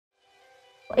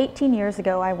18 years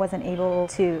ago, I wasn't able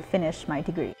to finish my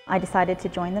degree. I decided to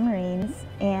join the Marines,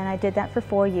 and I did that for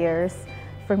 4 years.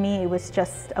 For me, it was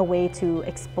just a way to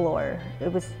explore.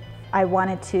 I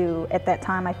wanted to, at that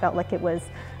time, I felt like it was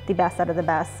the best out of the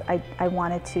best. I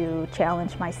wanted to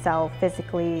challenge myself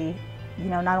physically,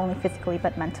 not only physically,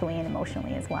 but mentally and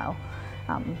emotionally as well.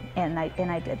 And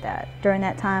I did that. During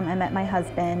that time, I met my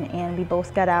husband, and we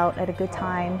both got out at a good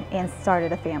time and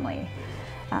started a family.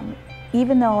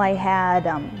 Even though I had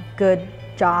good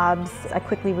jobs, I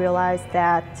quickly realized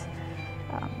that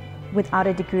without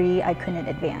a degree, I couldn't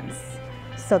advance.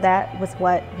 So that was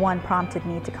what prompted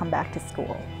me to come back to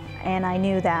school. And I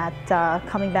knew that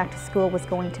coming back to school was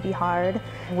going to be hard.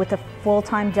 With a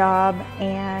full-time job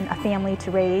and a family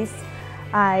to raise,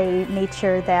 I made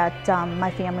sure that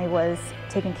my family was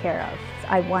taken care of.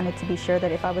 I wanted to be sure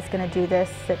that if I was going to do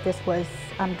this,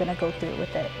 I'm going to go through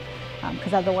with it.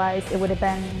 Because otherwise it would have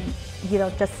been,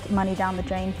 just money down the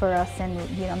drain for us, and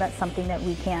that's something that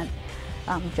we can't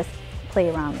just play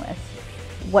around with.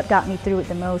 What got me through it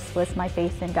the most was my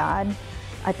faith in God.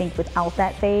 I think without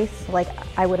that faith,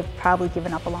 I would have probably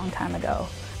given up a long time ago.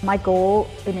 My goal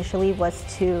initially was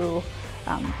to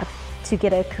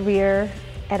get a career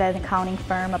at an accounting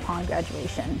firm upon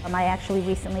graduation. I actually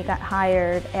recently got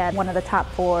hired at one of the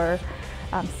top 4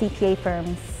 CPA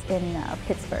firms in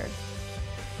Pittsburgh.